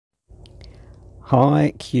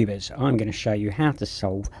Hi cubers, I'm going to show you how to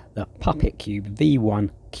solve the Puppet Cube V1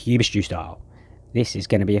 Cubist style. This is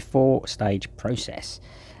going to be a 4-stage process.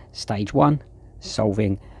 Stage 1,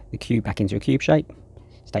 solving the cube back into a cube shape.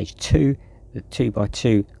 Stage 2, the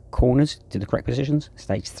 2x2 corners to the correct positions.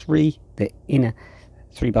 Stage 3, the inner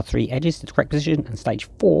 3x3 edges to the correct position. And stage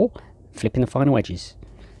 4, flipping the final edges.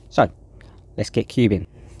 So, let's get cubing.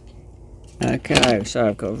 Okay, so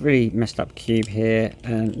I've got a really messed up cube here,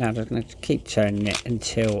 and now I'm just going to keep turning it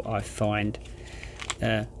until I find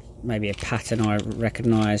maybe a pattern I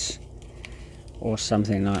recognise or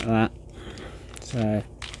something like that. So,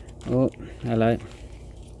 oh, hello,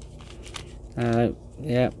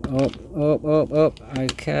 yeah, up,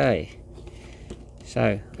 okay.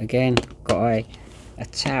 So again, got a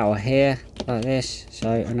tower here like this. So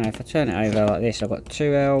I know if I turn it over like this, I've got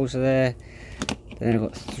 2 L's there. Then I've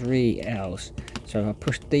got 3 L's. So if I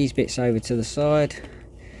push these bits over to the side,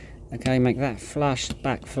 okay, make that flush,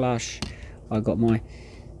 back flush, I've got my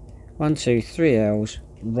 1, 2, 3 L's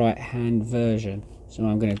right hand version. So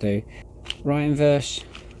I'm going to do right inverse,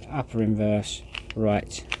 upper inverse,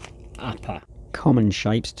 right upper. Common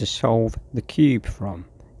shapes to solve the cube from.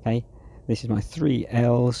 Okay, this is my 3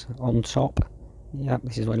 L's on top. Yep,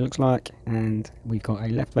 this is what it looks like, and we've got a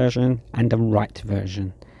left version and a right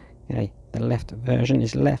version. Okay, the left version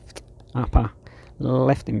is left, upper,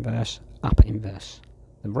 left inverse, upper inverse.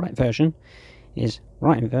 The right version is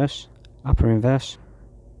right inverse, upper inverse,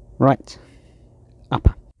 right,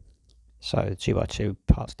 upper. So the 2x2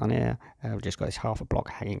 part's done here. We've just got this half a block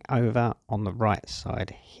hanging over. On the right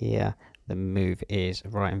side here, the move is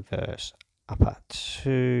right inverse, upper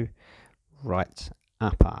 2, right,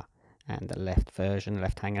 upper. And the left version,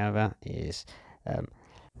 left hangover, is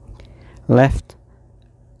left,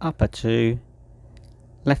 upper 2,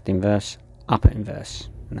 left inverse, upper inverse,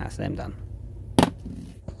 and that's them done.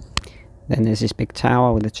 Then there's this big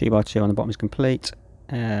tower with the 2x2 on the bottom is complete.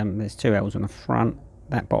 There's 2 L's on the front.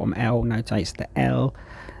 That bottom L notates the L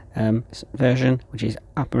version, which is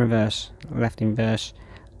upper inverse, left inverse,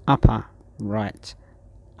 upper, right,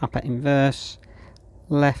 upper inverse,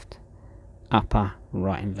 left, upper,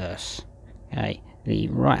 right inverse. Okay, the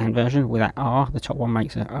right hand version with that R, the top one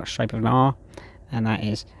makes a shape of an R, and that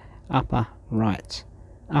is upper, right,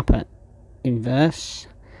 upper inverse,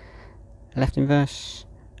 left inverse,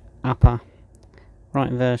 upper, right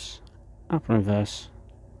inverse, upper inverse,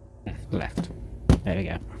 left. There we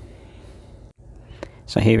go.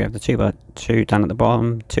 So here we have the 2x2 done at the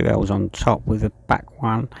bottom, 2 L's on top with the back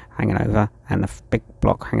one hanging over, and the big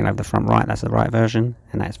block hanging over the front right. That's the right version,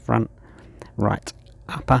 and that's front, right,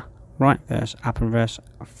 upper, right inverse, upper inverse,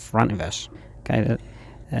 front inverse. Okay,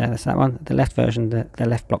 that's that one. The left version, the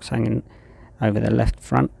left block's hanging over the left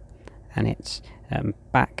front, and it's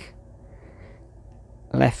back,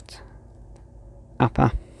 left,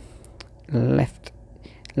 upper, left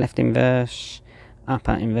inverse,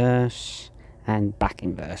 upper inverse, and back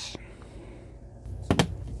inverse.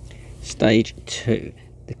 Stage 2.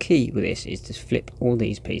 The key with this is to flip all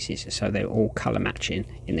these pieces so they're all colour matching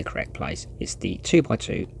in the correct place. It's the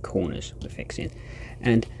 2x2 corners we're fixing,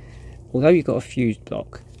 and although you've got a fused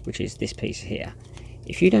block, which is this piece here,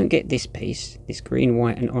 if you don't get this piece, this green,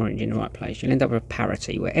 white and orange in the right place, you'll end up with a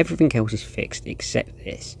parity where everything else is fixed except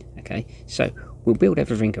this. Okay, so we'll build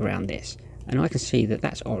everything around this, and I can see that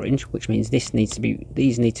that's orange, which means these need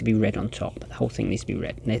to be red on top. The whole thing needs to be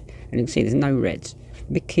red, and you can see there's no reds.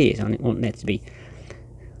 The big key is I want there to be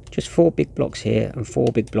just 4 big blocks here and 4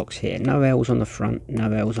 big blocks here. No L's on the front,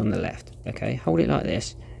 no L's on the left. Okay, hold it like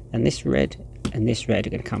this, and this red and this red are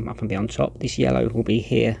going to come up and be on top. This yellow will be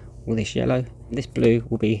here with this yellow. This blue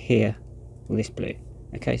will be here with this blue.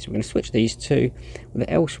 Okay, so we're going to switch these two with the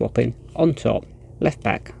L swapping on top, left,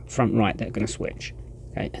 back, front, right. They're going to switch.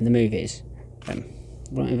 Okay, and the move is right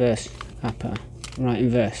inverse, upper, right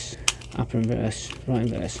inverse, upper inverse, right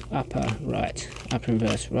inverse, upper, right, upper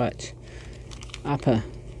inverse, right, upper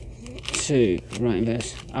 2, right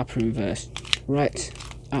inverse, upper inverse, right,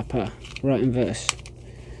 upper, right inverse,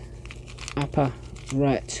 upper,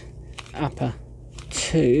 right, upper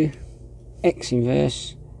 2, X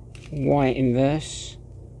inverse, Y inverse,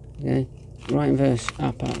 okay, right inverse,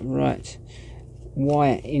 upper, right,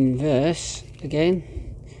 Y inverse again,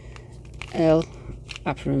 L,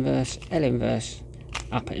 upper inverse, L inverse,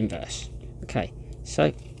 upper inverse. Okay,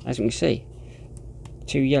 so as we can see,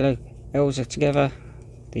 2 yellow L's are together,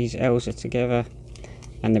 these L's are together,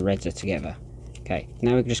 and the reds are together. Okay,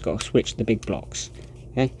 now we've just got to switch the big blocks.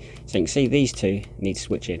 Okay, so you can see these two need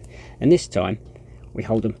switching, and this time we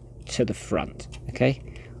hold them to the front. Okay,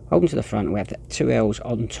 hold them to the front, and we have the 2 L's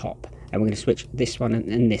on top, and we're going to switch this one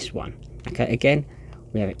and this one. Okay, again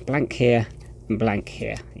we have it blank here and blank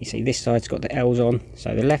here. You see this side's got the L's on,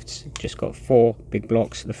 so the left's just got 4 big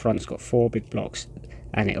blocks, the front's got 4 big blocks,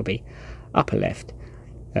 and it'll be upper left,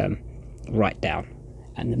 right down,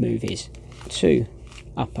 and the move is 2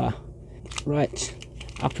 upper right,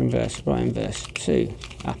 upper inverse, right inverse, 2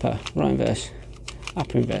 upper right inverse,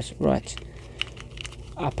 upper inverse, right,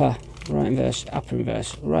 upper right inverse, upper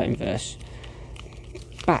inverse, right inverse,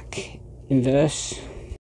 back inverse,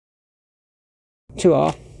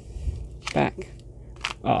 2R, back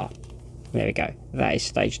R. There we go. That is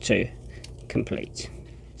stage 2 complete.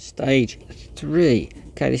 Stage 3.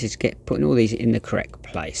 Okay, this is putting all these in the correct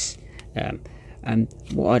place. And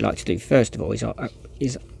what I'd like to do first of all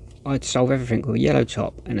is I'd solve everything with a yellow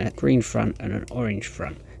top and a green front and an orange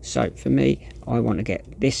front. So for me, I want to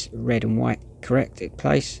get this red and white correct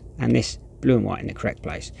place and this blue and white in the correct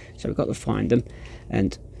place. So we've got to find them,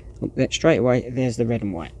 and straight away there's the red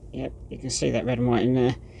and white. Yep, you can see that red and white in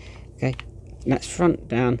there. Okay, and that's front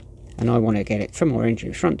down, and I want to get it from orange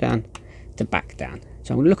front down to back down.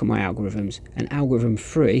 So I'm going to look at my algorithms, and algorithm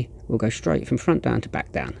 3 will go straight from front down to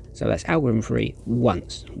back down. So that's algorithm 3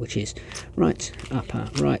 once, which is right, upper,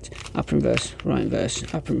 inverse, right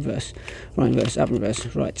inverse, upper inverse, right inverse, upper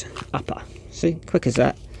inverse, right, upper. See, quick as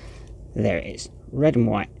that. There it is, red and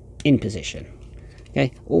white in position.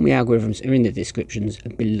 Okay, all my algorithms are in the descriptions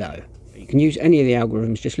below. You can use any of the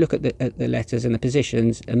algorithms, just look at the letters and the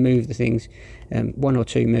positions and move the things 1 or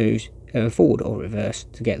 2 moves forward or reverse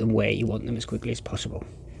to get them where you want them as quickly as possible.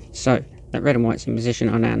 So that red and white's in position.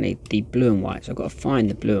 I now need the blue and white, so I've got to find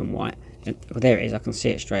the blue and white, and well, there it is. I can see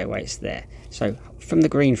it straight away, it's there. So from the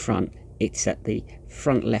green front, it's at the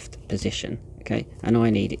front left position, okay, and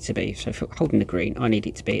I need it to be, so for holding the green, I need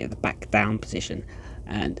it to be at the back down position,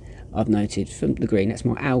 and I've noted from the green, that's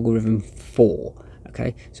my algorithm 4.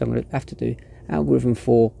 Okay, so I'm going to have to do algorithm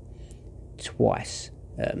 4 twice,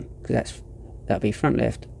 because that'll be front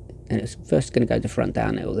left, and it's first going to go to front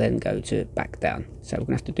down, it will then go to back down. So we're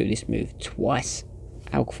going to have to do this move twice,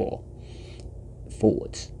 alg 4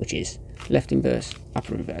 forwards, which is left inverse,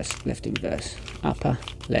 upper inverse, left inverse, upper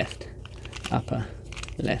left, upper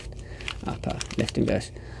left, upper left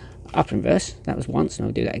inverse, upper inverse. That was once, and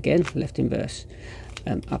I'll do that again. Left inverse,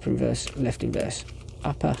 upper inverse, left inverse,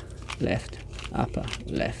 upper left, upper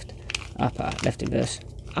left, upper left inverse,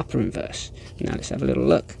 upper inverse. Now let's have a little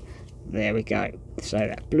look. There we go. So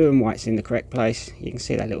that blue and white's in the correct place. You can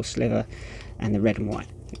see that little sliver, and the red and white.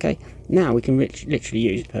 Okay, now we can literally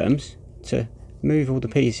use perms to move all the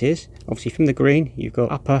pieces. Obviously from the green you've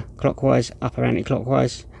got upper clockwise, upper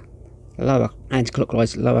anti-clockwise, lower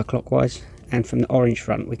anti-clockwise, lower clockwise, and from the orange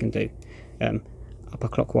front we can do upper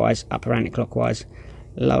clockwise, upper anti-clockwise,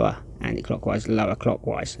 lower anti-clockwise, lower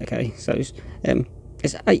clockwise. Okay, so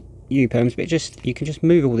there's 8 UPerms, but you can just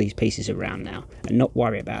move all these pieces around now and not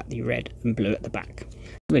worry about the red and blue at the back.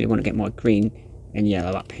 I really want to get my green and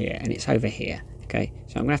yellow up here, and it's over here. Okay,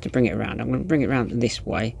 so I'm going to have to bring it around. I'm going to bring it around this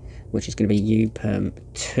way, which is going to be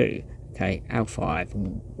UPerm2. Okay, alg 5,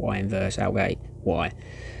 Y inverse, alg 8, Y,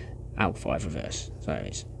 alg 5 reverse. So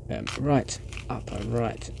it's right, upper,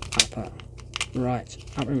 upper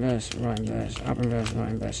inverse, right inverse, upper inverse, right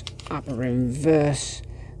inverse, upper inverse.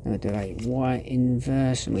 Then we do a Y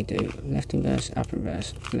inverse, and we do left inverse, upper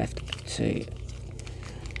inverse, left to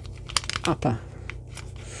upper,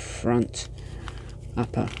 front,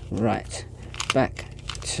 upper, right, back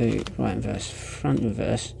to right inverse, front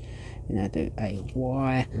inverse. We now do a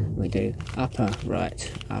Y, we do upper,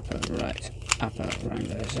 right, upper, right, upper, right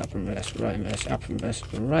inverse, upper inverse, right inverse, upper inverse,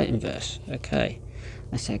 right inverse. Okay,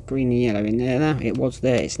 that's that green and yellow in there now. It was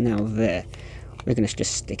there, it's now there. We're going to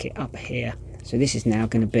just stick it up here. So this is now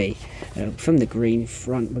going to be from the green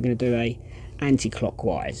front, we're going to do a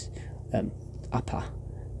anti-clockwise upper,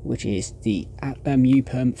 which is the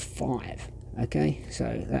UPerm 5. Okay,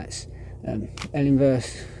 so that's L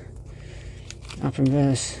inverse, upper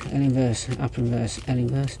inverse, L inverse, upper inverse, L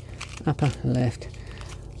inverse, upper left,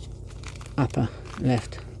 upper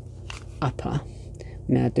left, upper.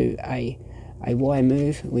 We now do a Y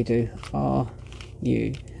move. We do R,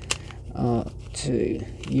 U,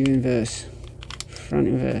 R2, U inverse, front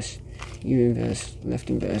inverse, U inverse, left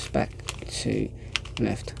inverse, back to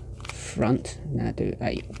left, front. Now do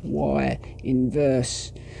a Y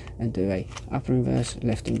inverse and do a upper inverse,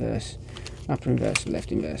 left inverse, upper inverse,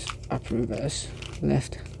 left inverse, upper inverse,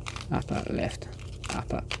 left, upper left,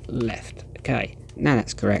 upper left. Okay, now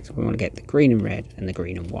that's correct. We want to get the green and red and the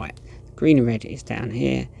green and white. The green and red is down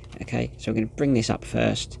here. Okay, so we're going to bring this up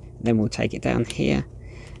first, then we'll take it down here,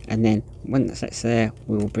 and then when that's there,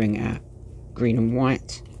 we will bring our green and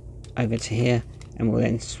white over to here, and we'll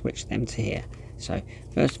then switch them to here. So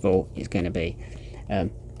first of all, it's going to be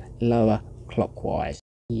lower clockwise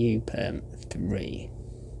UPerm3.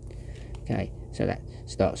 Okay, so that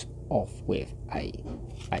starts off with a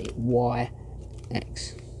Y,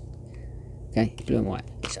 X. Okay, blue and white.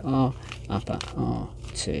 It's R, upper,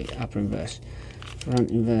 R2, upper inverse,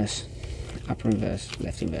 front inverse, upper inverse,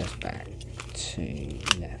 left inverse, back to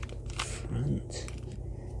left, front,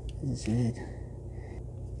 Z,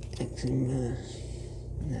 X inverse,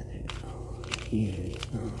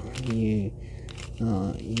 U,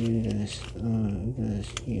 R, U inverse, R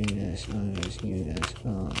inverse, U inverse, R inverse, U inverse,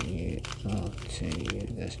 R, U, R2, U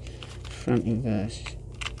inverse, front inverse,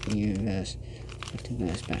 U inverse, left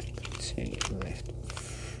inverse, back to left,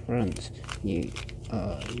 front, U,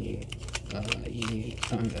 R, U, R, U,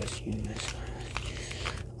 R inverse, U inverse,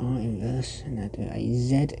 R inverse, and now do a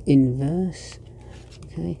Z inverse,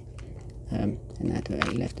 okay, and now do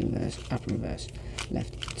a left inverse, upper inverse,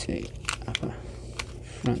 left to upper,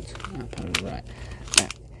 front, upper, right,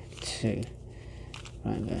 back to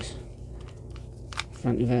right inverse,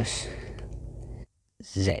 front inverse,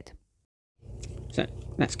 Z. So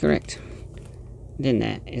that's correct. Then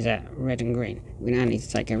there is a red and green. We now need to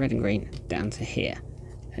take a red and green down to here.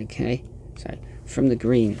 Okay, so from the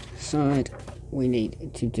green side we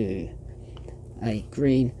need to do a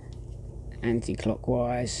green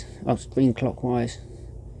anti-clockwise, green clockwise.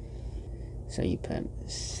 So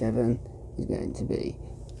UPerm7 is going to be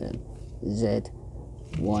Z,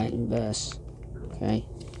 Y inverse. Okay,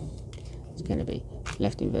 it's going to be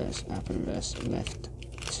left inverse, upper inverse, left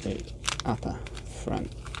to upper,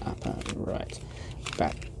 front, upper, right,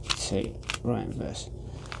 back to right inverse,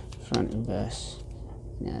 front inverse.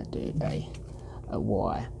 Now do a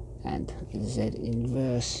Y and Z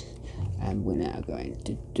inverse, and we're now going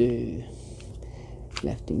to do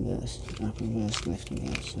left inverse, upper inverse, left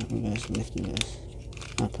inverse, upper inverse, left inverse,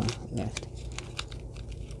 upper, left,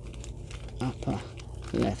 upper,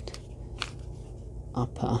 left,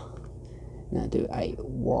 upper. Now do a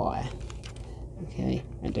Y, okay,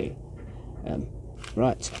 and do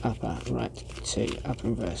right, upper, right to upper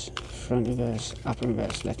inverse, front inverse, upper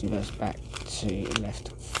inverse, left inverse, back to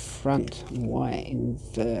left, front, Y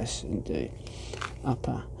inverse, and do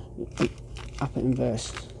upper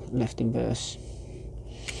inverse, left inverse,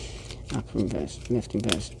 upper inverse, left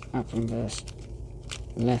inverse, upper inverse,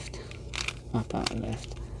 left, upper,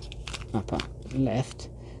 left, upper, left.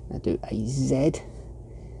 Now do a Z,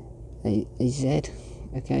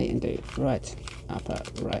 okay, and do right, upper,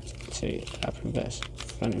 right to upper inverse,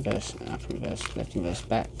 front inverse, upper inverse, left inverse,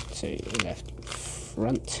 back to left,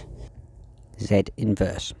 front, Z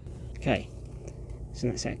inverse. Okay, so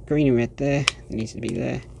that's that green and red there, it needs to be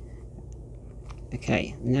there.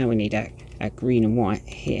 Okay, now we need our green and white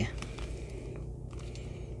here.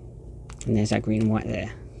 And there's our green and white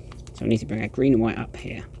there. So we need to bring our green and white up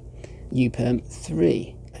here.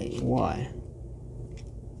 UPerm3, a Y,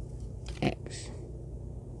 X,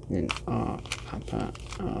 then R, upper,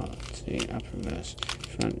 R2, upper inverse,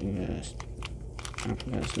 front inverse, upper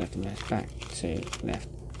inverse, left inverse, back to left,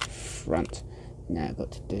 front. Now I've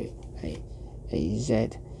got to do a Z,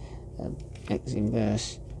 X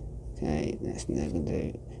inverse. Okay, that's now going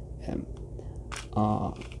to do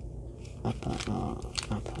R, upper R,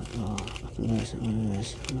 upper R, upper inverse, upper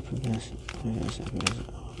inverse, upper inverse, upper inverse, upper inverse,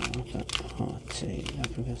 upper R2,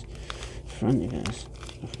 upper inverse, front inverse,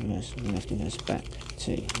 upper inverse, left inverse, back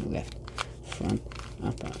to left, front,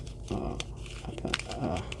 upper R, upper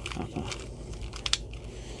R, upper.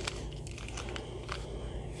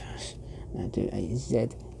 Now do a Z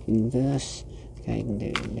inverse. Okay, you can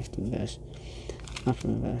do left inverse, upper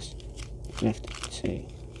inverse, left to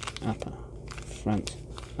upper, front,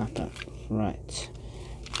 upper, right,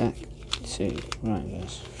 back to right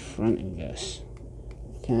inverse, front inverse.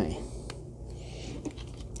 Okay,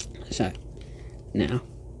 so now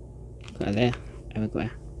we've got there and we've got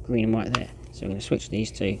green and white there, so we're going to switch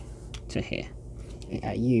these two to here.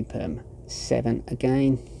 UPerm7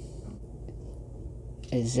 again,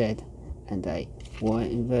 a Z and a Y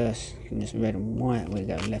inverse. Give us red and white. We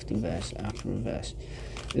go left inverse, upper inverse,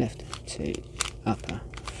 left to upper,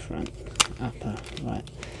 front, upper, right,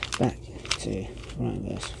 back to right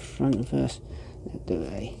inverse, front inverse. Now do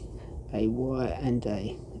a Y and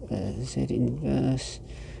a Z inverse.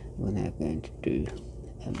 We're now going to do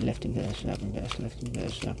left inverse, upper inverse, left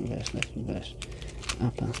inverse, upper inverse, left inverse,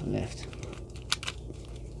 upper, left,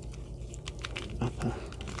 upper,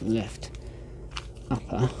 left,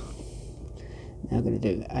 upper. Now we're going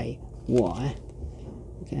to do a Y,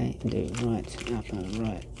 okay, and do right, upper,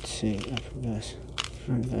 right to upper inverse,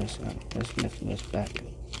 front inverse, upper inverse, left inverse, back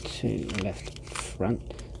to left, front,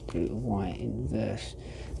 do Y inverse,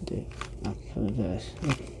 do upper inverse,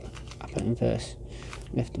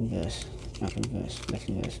 left inverse, upper inverse, left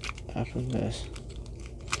inverse, upper inverse,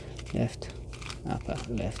 left, upper,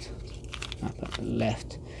 left, upper,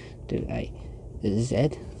 left, do a Z,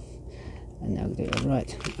 and now we'll do a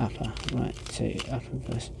right, upper, right, 2, upper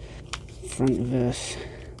inverse, front inverse,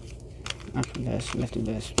 upper inverse, left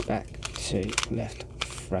inverse, back, 2, left,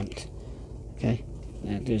 front. Okay,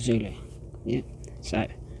 now do a Zulu. Yeah, so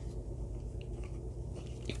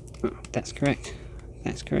that's correct,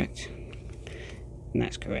 that's correct, and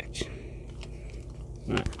that's correct.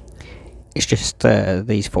 Right. It's just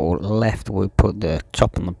these four left. We'll put the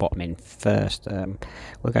top and the bottom in first.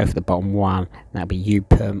 We'll go for the bottom one. That'll be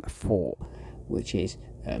UPerm4, which is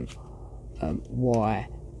Y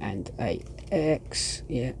and a X.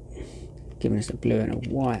 Yeah, giving us a blue and a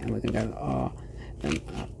Y, and we're going to go R and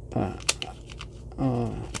upper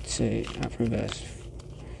R2, upper inverse,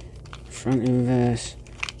 front inverse,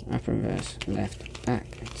 upper inverse, left, back,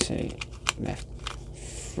 2, left,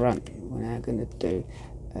 front. We're now going to do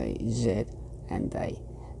a Z and a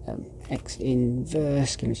X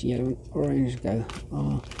inverse, giving us yellow and orange. Go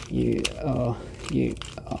R, U, R, U,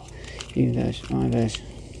 R, U inverse, I inverse,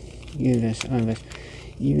 U inverse, I inverse,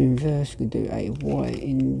 U inverse. We can do a Y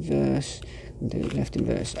inverse, we can do left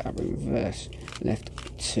inverse, upper inverse, left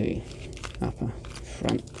 2, upper,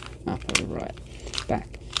 front, upper, right, back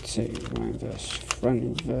 2, right inverse, front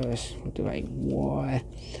inverse. We'll do a Y.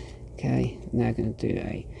 Okay, now we're going to do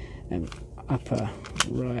a upper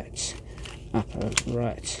right, upper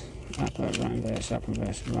right, upper right inverse, upper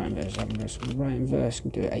inverse, right inverse, upper inverse, right inverse.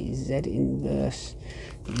 We'll do a Z inverse,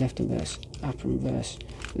 left inverse, upper inverse,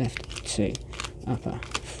 left 2, upper,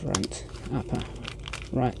 front, upper,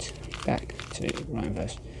 right, back 2, right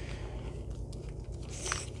inverse,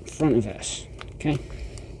 front inverse. Okay.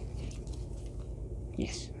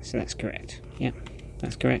 Yes, so that's correct. Yep,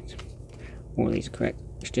 that's correct. All these are correct.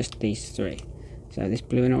 It's just these three. So this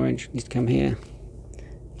blue and orange needs to come here.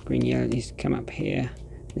 Green yellow needs to come up here.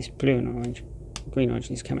 This blue and orange, green orange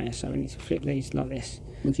needs to come here. So we need to flip these like this,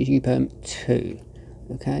 which is UPerm2.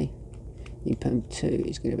 Okay. UPerm2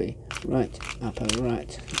 is going to be right, upper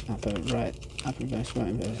right, upper right, upper inverse, right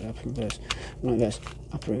inverse, upper inverse, right inverse,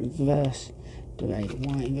 upper inverse. Do a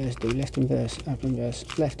Y inverse, do left inverse, upper inverse,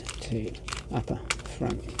 left 2, upper,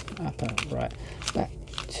 front, upper, right, back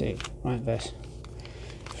 2, right inverse,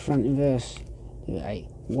 front inverse, do a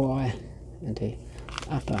Y and do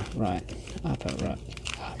upper, right,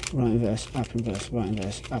 right inverse, upper inverse, right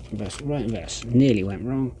inverse, upper inverse, right inverse. Nearly went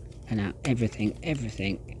wrong, and now everything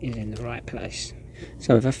is in the right place.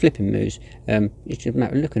 So if I flipping moves, it's just a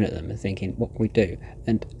matter of looking at them and thinking, what can we do?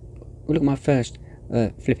 And we'll look at my first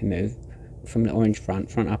flipping move. From the orange front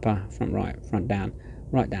upper, front right, front down,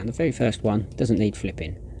 right down. The very first one doesn't need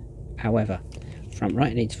flipping. However, front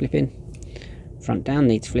right needs flipping, front down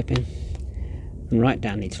needs flipping, and right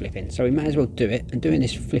down needs flipping. So we might as well do it. And doing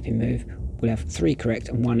this flipping move, we'll have 3 correct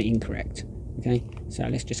and 1 incorrect. Okay, so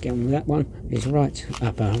let's just get on with that one. It's right,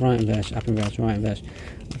 upper, right inverse, upper inverse, right inverse,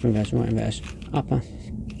 upper inverse, right inverse, upper,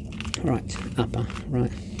 right, upper,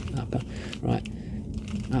 right, upper, right,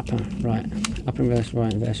 upper, right, upper inverse,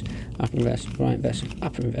 right inverse, upper inverse, right inverse,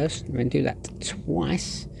 upper inverse. We're going to do that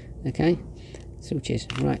twice. Okay, so which is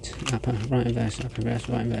right, upper, right inverse, upper inverse,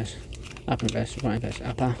 right inverse, upper inverse, right inverse,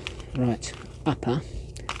 upper, right, upper,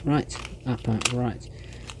 right, upper, right,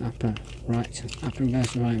 upper, right, upper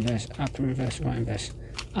inverse, right inverse, upper inverse, right inverse,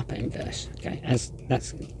 upper inverse. Okay, as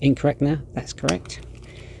that's incorrect now, that's correct,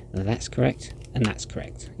 that's correct, and that's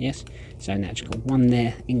correct. Yes, so now just got one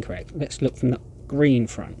there incorrect. Let's look from the green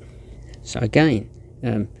front. So again,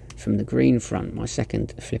 from the green front, my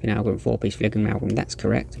second flipping algorithm, 4-piece flipping algorithm, that's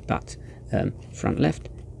correct, but front left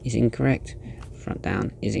is incorrect, front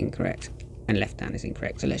down is incorrect, and left down is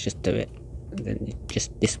incorrect. So let's just do it, and then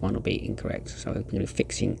just this one will be incorrect. So we're going to be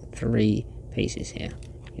fixing 3 pieces here.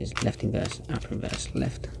 Is left inverse, upper inverse,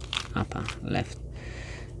 left, upper, left,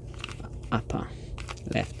 upper,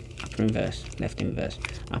 left, upper inverse, left inverse,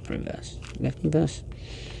 upper inverse, left inverse,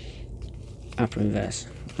 upper inverse,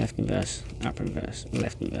 left inverse, upper inverse,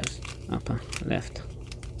 left inverse, upper, left,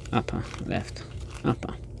 upper, left,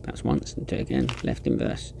 upper. That's once. Do it again. Left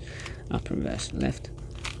inverse, upper inverse, left,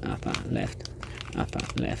 upper, left,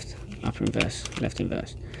 upper, left, upper inverse, left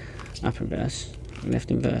inverse, upper inverse, left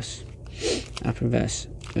inverse, upper inverse,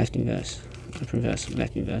 left inverse, upper inverse,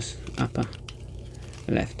 left inverse, upper,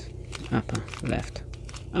 left, upper, left,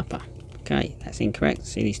 upper. Okay, that's incorrect.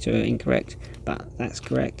 See, these two are incorrect, but that's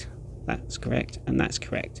correct. That's correct, and that's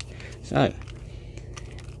correct. So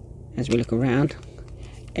as we look around,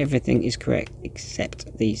 everything is correct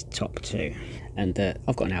except these top 2, and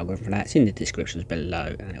I've got an algorithm for that. It's in the descriptions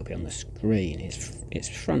below, and it'll be on the screen. It's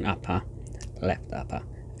front upper, left upper,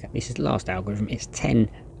 Okay, this is the last algorithm. It's 10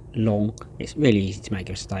 long. It's really easy to make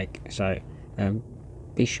a mistake, so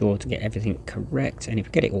be sure to get everything correct, and if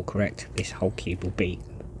you get it all correct, this whole cube will be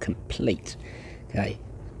complete. Okay,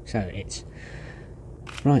 so it's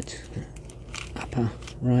right, upper,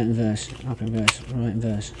 right inverse, upper inverse, right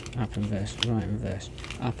inverse, upper inverse, right inverse,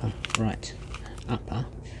 upper, right, upper.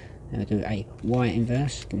 Then we'll do a white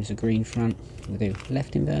inverse, give us a green front. We'll do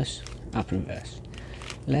left inverse, upper inverse,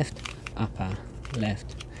 left, upper,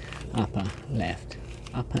 left, upper, left,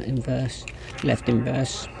 upper inverse, left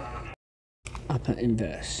inverse, upper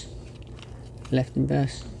inverse, left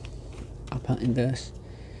inverse, upper inverse,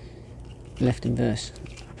 left inverse,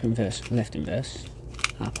 upper inverse, left inverse,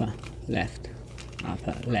 upper, left,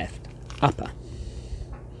 upper, left, upper,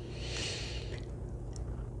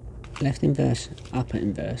 left inverse, upper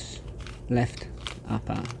inverse, left,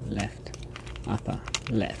 upper, left, upper,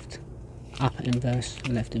 left, upper inverse,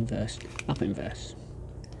 left inverse, upper inverse,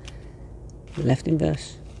 left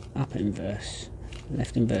inverse, upper inverse,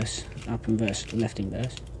 left inverse, upper inverse, left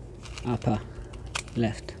inverse, upper,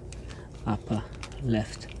 left, upper,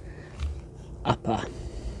 left, upper,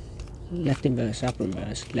 left inverse, upper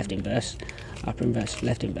inverse, left inverse, upper inverse,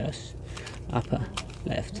 left inverse, upper,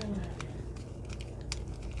 left,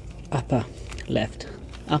 upper, left,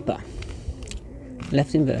 upper,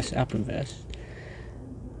 left inverse, upper inverse,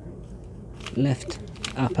 left,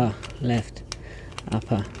 upper, left,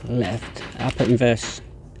 upper, left, upper inverse,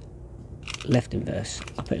 left inverse,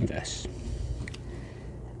 upper inverse,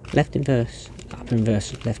 left inverse, upper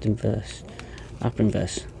inverse, left inverse, upper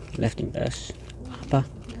inverse, left inverse, upper,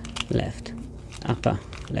 left, upper,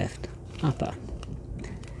 left, upper,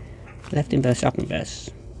 left inverse, upper inverse,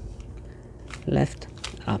 left,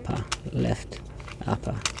 upper, left,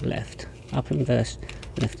 upper, left, upper inverse,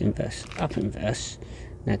 left inverse, upper inverse.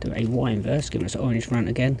 Now do a Y inverse, give us an orange front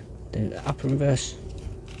again. Do upper inverse,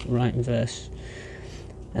 right inverse,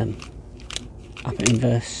 upper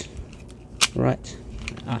inverse, right,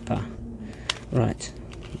 upper, right,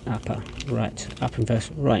 upper, right, upper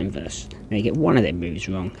inverse, right inverse. Now you get one of them moves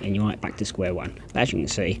wrong and you're right back to square one. But as you can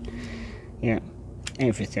see, yeah,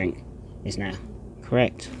 everything is now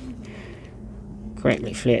correct,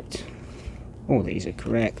 correctly flipped. All these are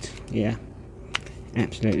correct, yeah,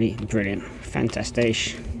 absolutely brilliant,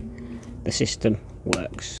 fantastic. The system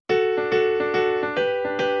works.